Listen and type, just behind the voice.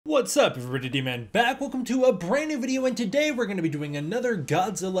What's up everybody, D-Man back. Welcome to a brand new video, and today we're going to be doing another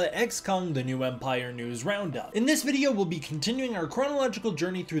Godzilla X Kong The New Empire news roundup. In this video we'll be continuing our chronological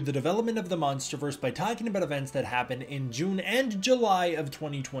journey through the development of the MonsterVerse by talking about events that happened in June and July of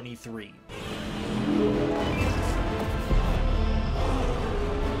 2023.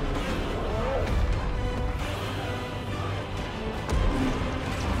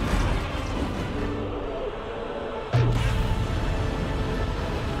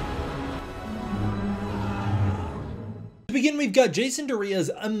 To begin, we've got Jason Doria's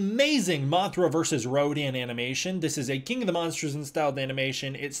amazing Mothra vs. Rodan animation. This is a King of the Monsters styled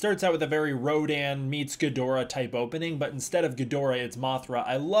animation. It starts out with a very Rodan meets Ghidorah type opening, but instead of Ghidorah, it's Mothra.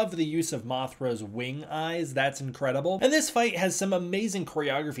 I love the use of Mothra's wing eyes. That's incredible. And this fight has some amazing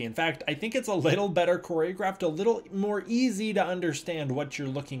choreography. In fact, I think it's a little better choreographed, a little more easy to understand what you're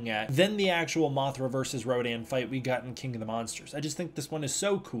looking at than the actual Mothra vs. Rodan fight we got in King of the Monsters. I just think this one is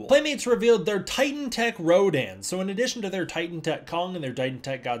so cool. Playmates revealed their Titan Tech Rodan. So in addition to their Titan Tech Kong and their Titan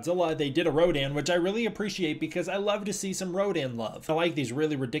Tech Godzilla, they did a Rodan, which I really appreciate because I love to see some Rodan love. I like these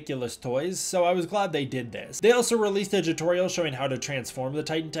really ridiculous toys, so I was glad they did this. They also released a tutorial showing how to transform the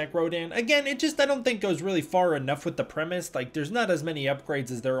Titan Tech Rodan. Again, it just I don't think goes really far enough with the premise. Like, there's not as many upgrades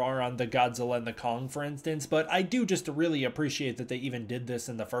as there are on the Godzilla and the Kong, for instance, but I do just really appreciate that they even did this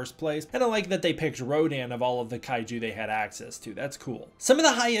in the first place, and I like that they picked Rodan of all of the kaiju they had access to. That's cool. Some of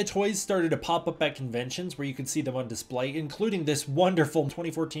the Hiya toys started to pop up at conventions where you could see them on display, including this wonderful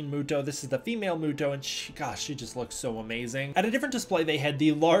 2014 Muto. This is the female Muto, and she just looks so amazing. At a different display, they had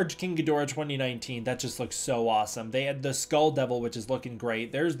the large King Ghidorah 2019. That just looks so awesome. They had the Skull Devil, which is looking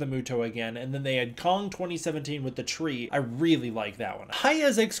great. There's the Muto again. And then they had Kong 2017 with the tree. I really like that one.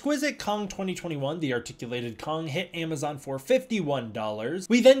 Hiya's Exquisite Kong 2021, the articulated Kong, hit Amazon for $51.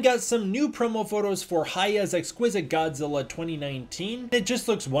 We then got some new promo photos for Hiya's Exquisite Godzilla 2019. It just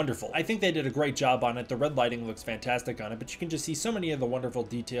looks wonderful. I think they did a great job on it. The red lighting looks fantastic on it, but you can just see so many of the wonderful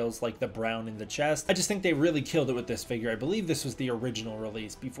details like the brown in the chest. I just think they really killed it with this figure. I believe this was the original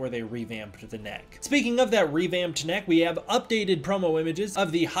release before they revamped the neck. Speaking of that revamped neck, we have updated promo images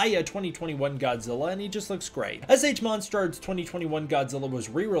of the Hiya 2021 Godzilla, and he just looks great. SHMA Godzilla's 2021 Godzilla was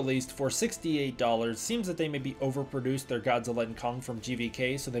re-released for $68. Seems that they maybe overproduced their Godzilla and Kong from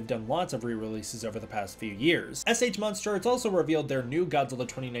GVK, so they've done lots of re-releases over the past few years. SHMA Godzilla's also revealed their new Godzilla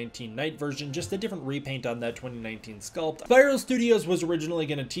 2019 Night version, just a different repaint on that 2019 sculpt. Spiral Studios was originally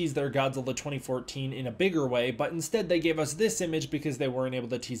going to tease their Godzilla 2014 in a bigger way, but instead they gave us this image because they weren't able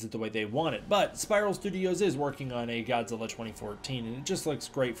to tease it the way they wanted. But Spiral Studios is working on a Godzilla 2014, and it just looks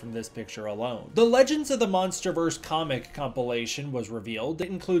great from this picture alone. The Legends of the MonsterVerse comic compilation was revealed. It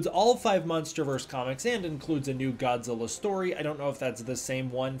includes all 5 MonsterVerse comics and includes a new Godzilla story. I don't know if that's the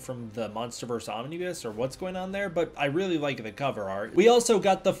same one from the MonsterVerse Omnibus or what's going on there, but I really like the cover art. We also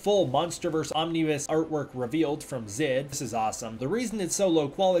got the full MonsterVerse Omnibus artwork revealed from Zid. This is awesome. The reason it's so low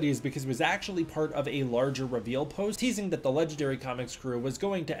quality is because it was actually part of a larger reveal post teasing that the Legendary Comics crew was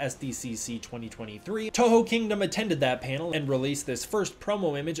going to SDCC 2023. Toho Kingdom attended that panel and released this first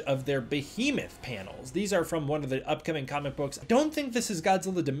promo image of their Behemoth panels. These are from one of the upcoming comic books. I don't think this is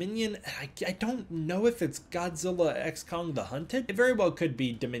Godzilla Dominion. I don't know if it's Godzilla X Kong the Hunted. It very well could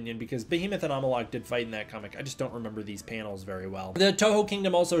be Dominion because Behemoth and Amalok did fight in that comic. I just don't remember these panels very well. The Toho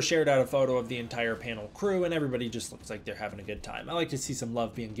Kingdom also shared out a photo of the entire panel crew, and everybody just looks like they're having a good time. I like to see some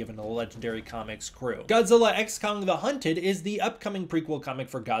love being given to the Legendary Comics crew. Godzilla X Kong the Hunted is the upcoming prequel comic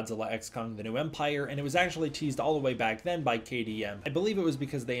for Godzilla X Kong The New Empire, and it was actually teased all the way back then by KDM. I believe it was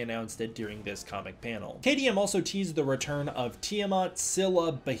because they announced it during this comic panel. KDM also teased the return of Tiamat,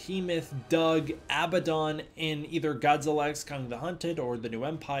 Scylla, Behemoth, Doug, Abaddon in either Godzilla X Kong the Hunted or The New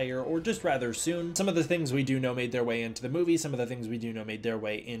Empire, or just rather soon. Some of the things we do know made their way into the movie, some of the things we do know made their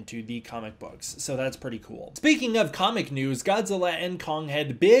way into the comic books, so that's pretty cool. Speaking of comic news, Godzilla and Kong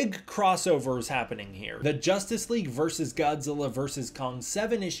had big crossovers happening here. The Justice League vs. Godzilla vs. Kong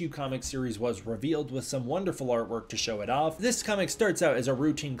 7-issue comic series was revealed with some wonderful artwork to show it off. This comic starts out as a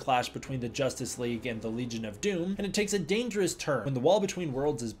routine clash between the Justice League and the Legion of Doom, and it takes a dangerous turn when the wall between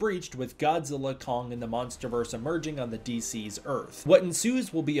worlds is breached with Godzilla, Kong, and the MonsterVerse emerging on the DC's Earth. What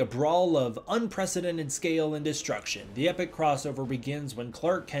ensues will be a brawl of unprecedented scale and destruction. The epic crossover begins when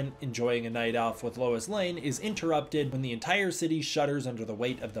Clark Kent, enjoying a night off with Lois Lane, is interrupted interrupted when the entire city shudders under the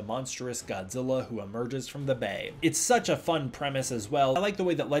weight of the monstrous Godzilla who emerges from the bay. It's such a fun premise as well. I like the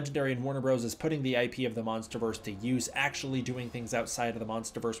way that Legendary and Warner Bros. Is putting the IP of the MonsterVerse to use, actually doing things outside of the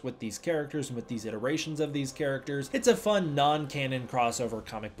MonsterVerse with these characters and with these iterations of these characters. It's a fun non-canon crossover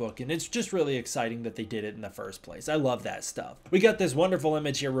comic book, and it's just really exciting that they did it in the first place. I love that stuff. We got this wonderful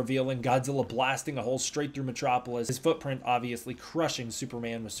image here revealing Godzilla blasting a hole straight through Metropolis, his footprint obviously crushing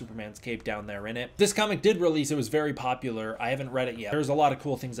Superman with Superman's cape down there in it. This comic did release, it was very popular. I haven't read it yet. There's a lot of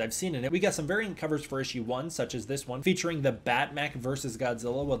cool things I've seen in it. We got some variant covers for issue 1, such as this one, featuring the Batman versus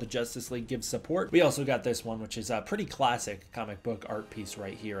Godzilla while the Justice League gives support. We also got this one, which is a pretty classic comic book art piece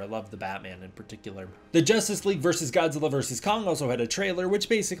right here. I love the Batman in particular. The Justice League versus Godzilla vs. Kong also had a trailer, which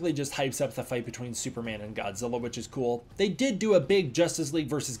basically just hypes up the fight between Superman and Godzilla, which is cool. They did do a big Justice League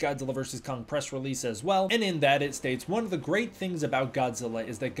versus Godzilla vs. Kong press release as well, and in that it states, one of the great things about Godzilla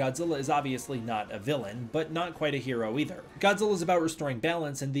is that Godzilla is obviously not a villain, but not quite a hero either. Godzilla is about restoring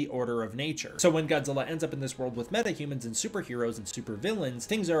balance in the order of nature. So when Godzilla ends up in this world with metahumans and superheroes and supervillains,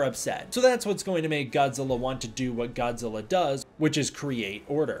 things are upset. So that's what's going to make Godzilla want to do what Godzilla does, which is create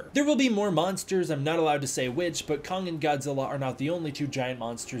order. There will be more monsters, I'm not allowed to say which, but Kong and Godzilla are not the only two giant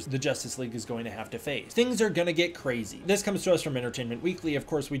monsters the Justice League is going to have to face. Things are gonna get crazy. This comes to us from Entertainment Weekly. Of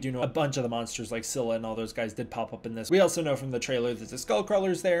course, we do know a bunch of the monsters like Scylla and all those guys did pop up in this. We also know from the trailer that the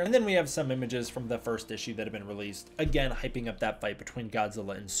Skullcrawler's there, and then we have some images from the first issue that have been released, again hyping up that fight between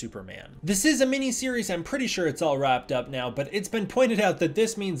Godzilla and Superman. This is a mini-series, I'm pretty sure it's all wrapped up now, but it's been pointed out that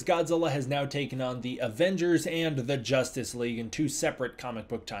this means Godzilla has now taken on the Avengers and the Justice League in two separate comic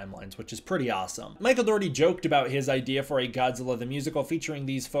book timelines, which is pretty awesome. Michael Dougherty joked about his idea for a Godzilla the Musical featuring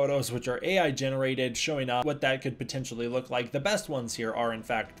these photos, which are AI generated, showing off what that could potentially look like. The best ones here are in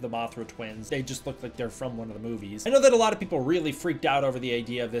fact the Mothra twins. They just look like they're from one of the movies. I know that a lot of people really freaked out over the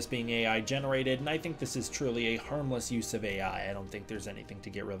idea of this being AI generated, and I think this is truly a harmless use of AI. I don't think there's anything to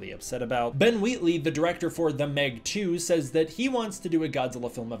get really upset about. Ben Wheatley, the director for The Meg 2, says that he wants to do a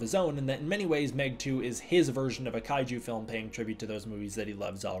Godzilla film of his own, and that in many ways Meg 2 is his version of a kaiju film paying tribute to those movies that he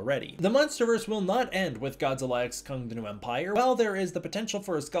loves already. The MonsterVerse will not end with Godzilla X Kong the New Empire. While there is the potential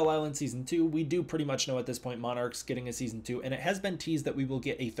for a Skull Island Season 2, we do pretty much know at this point Monarch's getting a Season 2, and it has been teased that we will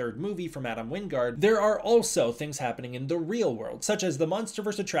get a third movie from Adam Wingard. There are also things happening in the real world, such as the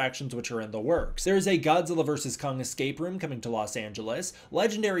MonsterVerse attractions which are in the works. There is a Godzilla vs. Kong escape room coming to Los Angeles.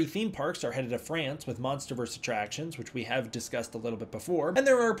 Legendary theme parks are headed to France with MonsterVerse attractions, which we have discussed a little bit before, and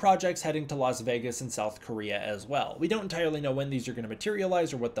there are projects heading to Las Vegas and South Korea as well. We don't entirely know when these are going to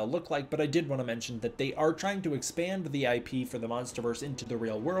materialize or what they'll look like, but I did want to mention that they are trying to expand the IP for the MonsterVerse into the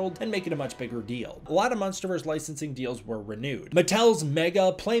real world and make it a much bigger deal. A lot of MonsterVerse licensing deals were renewed. Mattel's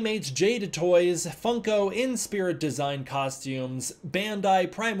Mega, Playmates, Jade Toys, Funko, In-Spirit Design Costumes,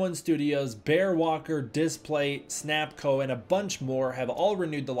 Bandai, Prime One Studios, Bear Walker, Display, Snapco, and a bunch more have all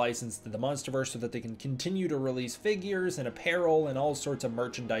renewed the license to the MonsterVerse so that they can continue to release figures and apparel and all sorts of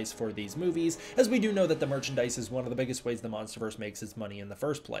merchandise for these movies, as we do know that the merchandise is one of the biggest ways the MonsterVerse makes its money in the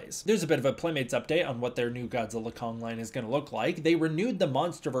first place. There's a bit of a Playmates update on what their new Godzilla Kong line is going to look like. They renewed the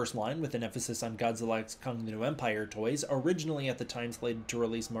MonsterVerse line with an emphasis on Godzilla X Kong the New Empire toys, originally at the time slated to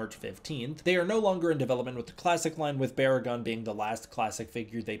release March 15th. They are no longer in development with the classic line, with Baragon being the last classic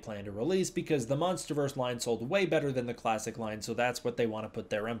figure they plan to release because the MonsterVerse line sold way better than the classic line, so that's what they want to put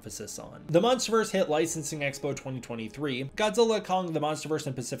their emphasis on. The MonsterVerse hit Licensing Expo 2023. Godzilla, Kong, the MonsterVerse,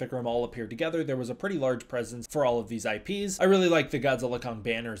 and Pacific Rim all appeared together. There was a pretty large presence for all of these IPs. I really like the Godzilla Kong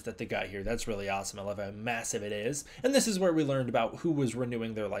banners that they got here. That's really awesome. I love how massive it is. And this is where we learned about who was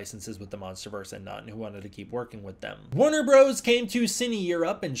renewing their licenses with the MonsterVerse and not, and who wanted to keep working with them. Warner Bros. Came to Cine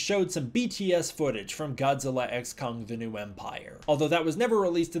Europe and showed some BTS footage from Godzilla X Kong the New Empire. Although that was never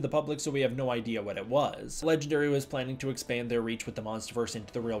released to the public, so we have no idea what it was. Legendary was planning to expand their reach with the MonsterVerse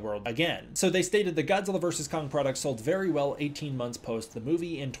into the real world again. So they stated the Godzilla vs. Kong product sold very well 18 months post the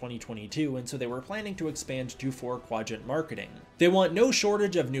movie in 2022, and so they were planning to expand to 4-quadrant marketing. They want no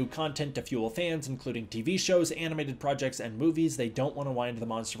shortage of new content to fuel fans, including TV shows, animated projects, and movies. They don't want to wind the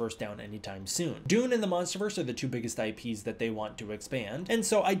MonsterVerse down anytime soon. Dune and the MonsterVerse are the two biggest IPs that they want to expand, and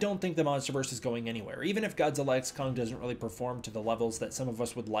so I don't think the MonsterVerse is going anywhere. Even if Godzilla X Kong doesn't really perform to the levels that some of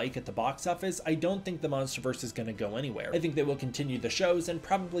us would like at the box office, I don't think the MonsterVerse is going to go anywhere. I think they will continue the shows and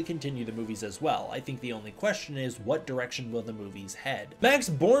probably continue the movies as well. I think the only question is, what direction will the movies head? Max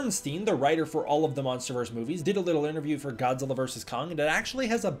Bornstein, the writer for all of the MonsterVerse movies, did a little interview for Godzilla vs. Kong, and it actually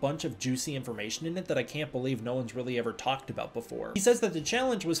has a bunch of juicy information in it that I can't believe no one's really ever talked about before. He says that the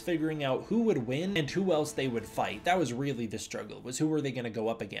challenge was figuring out who would win and who else they would fight. That was really the struggle, was who were they going to go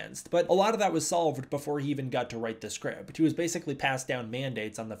up against. But a lot of that was solved before he even got to write the script. He was basically passed down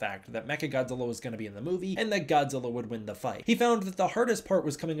mandates on the fact that Mechagodzilla was going going to be in the movie, and that Godzilla would win the fight. He found that the hardest part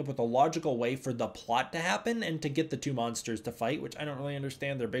was coming up with a logical way for the plot to happen and to get the two monsters to fight, which I don't really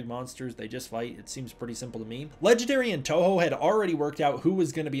understand. They're big monsters, they just fight. It seems pretty simple to me. Legendary and Toho had already worked out who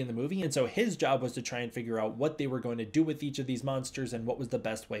was going to be in the movie, and so his job was to try and figure out what they were going to do with each of these monsters and what was the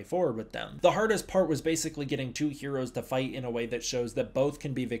best way forward with them. The hardest part was basically getting two heroes to fight in a way that shows that both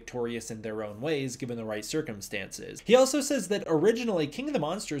can be victorious in their own ways given the right circumstances. He also says that originally King of the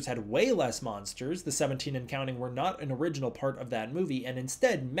Monsters had way less monsters. The 17 and counting were not an original part of that movie, and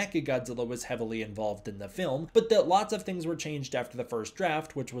instead Mechagodzilla was heavily involved in the film, but that lots of things were changed after the first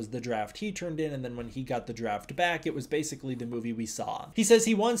draft, which was the draft he turned in, and then when he got the draft back, it was basically the movie we saw. He says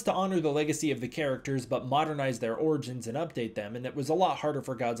he wants to honor the legacy of the characters, but modernize their origins and update them, and it was a lot harder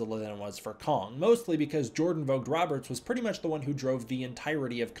for Godzilla than it was for Kong, mostly because Jordan Vogt Roberts was pretty much the one who drove the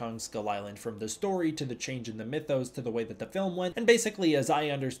entirety of Kong Skull Island, from the story to the change in the mythos to the way that the film went, and basically, as I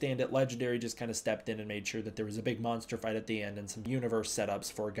understand it, Legendary just kind of stepped in and made sure that there was a big monster fight at the end and some universe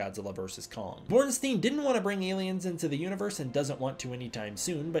setups for Godzilla vs. Kong. Bornstein didn't want to bring aliens into the universe and doesn't want to anytime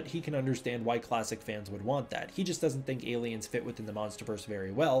soon, but he can understand why classic fans would want that. He just doesn't think aliens fit within the MonsterVerse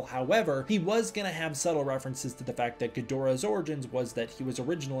very well. However, he was going to have subtle references to the fact that Ghidorah's origins was that he was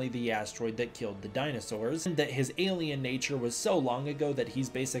originally the asteroid that killed the dinosaurs, and that his alien nature was so long ago that he's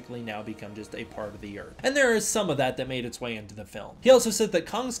basically now become just a part of the Earth. And there is some of that made its way into the film. He also said that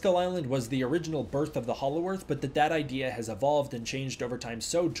Kong Skull Island was the original birth of the Hollow Earth, but that idea has evolved and changed over time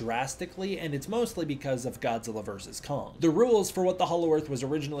so drastically, and it's mostly because of Godzilla vs. Kong. The rules for what the Hollow Earth was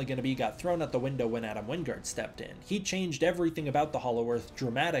originally going to be got thrown out the window when Adam Wingard stepped in. He changed everything about the Hollow Earth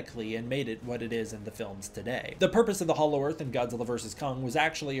dramatically and made it what it is in the films today. The purpose of the Hollow Earth in Godzilla vs. Kong was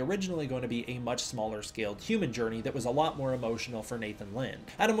actually originally going to be a much smaller scaled human journey that was a lot more emotional for Nathan Lind.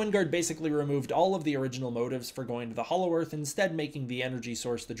 Adam Wingard basically removed all of the original motives for going to the Hollow Earth, instead making the energy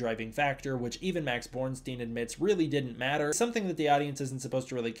source the driving factor, which even Max Bornstein admits really didn't matter. Something that the audience isn't supposed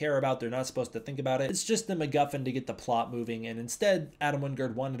to really care about, they're not supposed to think about it. It's just a MacGuffin to get the plot moving, and instead Adam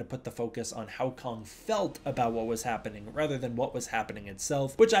Wingard wanted to put the focus on how Kong felt about what was happening rather than what was happening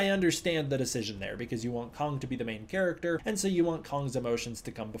itself, which I understand the decision there, because you want Kong to be the main character, and so you want Kong's emotions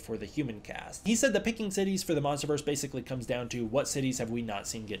to come before the human cast. He said that picking cities for the MonsterVerse basically comes down to what cities have we not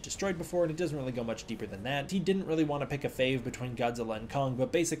seen get destroyed before, and it doesn't really go much deeper than that. He didn't really want to pick a fave between Godzilla and Kong,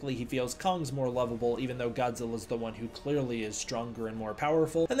 but basically he feels Kong's more lovable, even though Godzilla's the one who clearly is stronger and more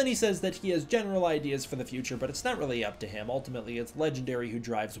powerful. And then he says that he has general ideas for the future, but it's not really up to him. Ultimately, it's Legendary who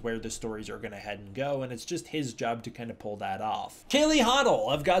drives where the stories are going to head and go, and it's just his job to kind of pull that off. Kaylee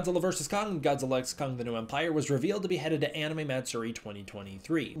Hoddle of Godzilla vs. Kong and Godzilla X Kong The New Empire was revealed to be headed to Anime Matsuri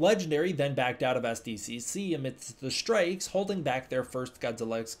 2023. Legendary then backed out of SDCC amidst the strikes, holding back their first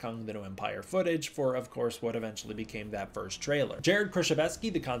Godzilla X Kong The New Empire footage for, of course, what eventually became that first trailer. Jared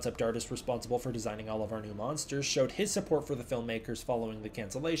Krushabetsky, the concept artist responsible for designing all of our new monsters, showed his support for the filmmakers following the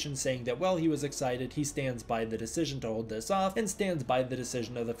cancellation, saying that while he was excited, he stands by the decision to hold this off and stands by the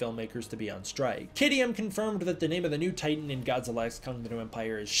decision of the filmmakers to be on strike. KDM confirmed that the name of the new titan in Godzilla X Kong The New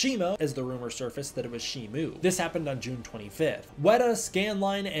Empire is Shima, as the rumor surfaced that it was Shimu. This happened on June 25th. Weta,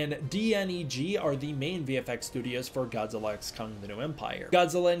 Scanline, and DNEG are the main VFX studios for Godzilla X Kong The New Empire.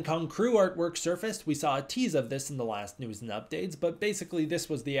 Godzilla and Kong crew artwork surfaced. We saw a tease of this in the last news and updates, but basically this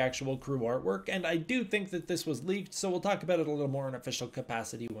was the actual crew artwork, and I do think that this was leaked, so we'll talk about it a little more in official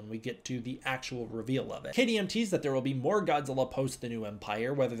capacity when we get to the actual reveal of it. KDM teased that there will be more Godzilla post The New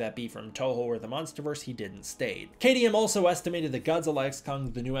Empire, whether that be from Toho or the MonsterVerse, he didn't state. KDM also estimated that Godzilla X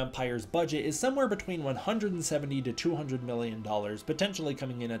Kong The New Empire's budget is somewhere between $170 to $200 million, potentially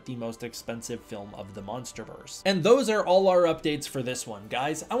coming in at the most expensive film of the MonsterVerse. And those are all our updates for this one,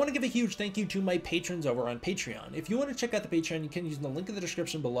 guys. I want to give a huge thank you to my patrons over on Patreon. If you want to check out the Patreon, you can use the link in the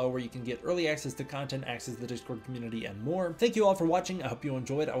description below, where you can get early access to content, access to the Discord community, and more. Thank you all for watching. I hope you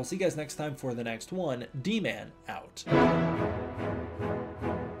enjoyed. I will see you guys next time for the next one. D-Man out.